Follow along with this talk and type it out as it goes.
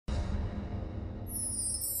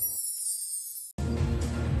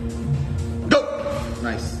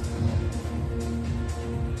Nice.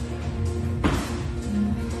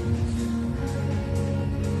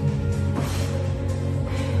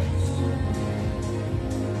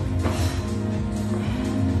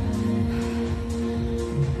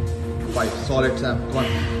 Five. Solid, Sam. Come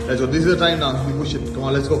on. Let's go. This is the time now. We push it. Come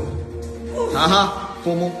on, let's go. Haha.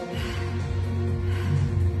 4 more.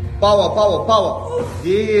 Power, power, power.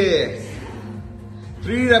 Yes.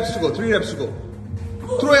 3 reps to go. 3 reps to go.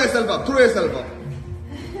 Throw yourself up. Throw yourself up.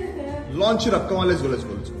 Launch it up. Come on, let's go. Let's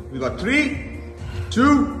go. Let's go. We got 3,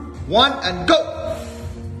 2, 1, and go.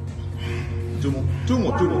 2 more. 2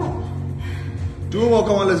 more. 2 more. 2 more.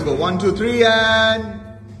 Come on, let's go. 1, 2, 3, and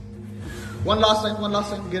one last time. One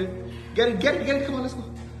last time. Get it. Get it. Get it. Get it. Come on, let's go.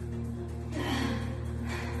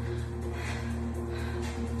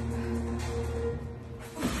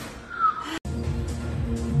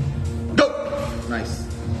 Nice.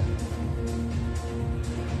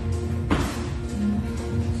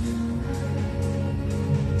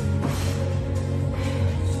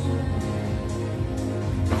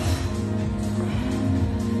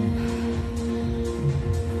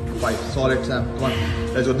 Five. Solid, Sam. Come on.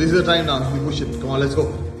 Let's go. This is the time now. We push it. Come on, let's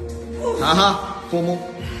go. Haha. 4 more.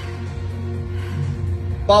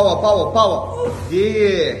 Power, power, power.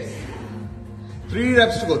 Yes. 3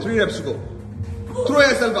 reps to go. 3 reps to go. Throw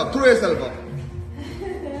yourself up. Throw yourself up.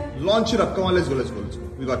 Launch it up. Come on, let's go. Let's go. Let's go.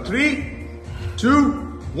 We got 3, 2,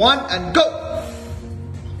 1, and go.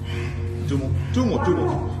 2 more. 2 more. 2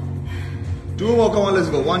 more. 2 more. Come on, let's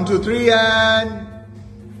go. 1, 2, 3, and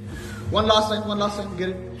one last time. One last time. Get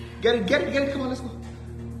it. Get it. Get it. Get it. Come on, let's go.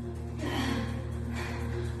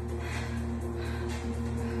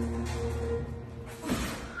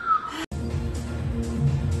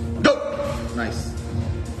 Go. Nice.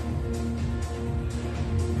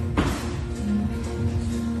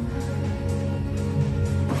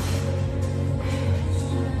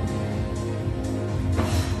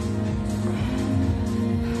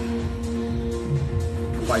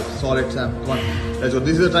 Five. Solid, Sam. Come on. Let's go.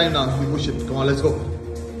 This is the time now. We push it. Come on, let's go.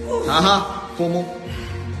 Haha. 4 more.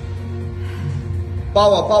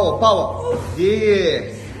 Power, power, power.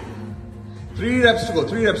 Yes. 3 reps to go.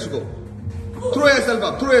 3 reps to go. Throw yourself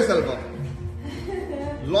up. Throw yourself up.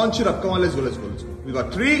 Launch it up. Come on, let's go. Let's go. Let's go. We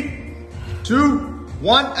got 3, 2,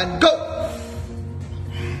 1, and go.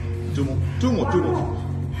 2 more. 2 more. 2 more.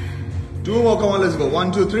 2 more. Come on, let's go.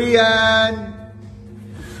 1, 2, 3, and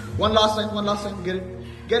one last time. One last time. Get it.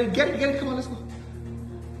 Get it. Get it. Get it. Come on, let's go.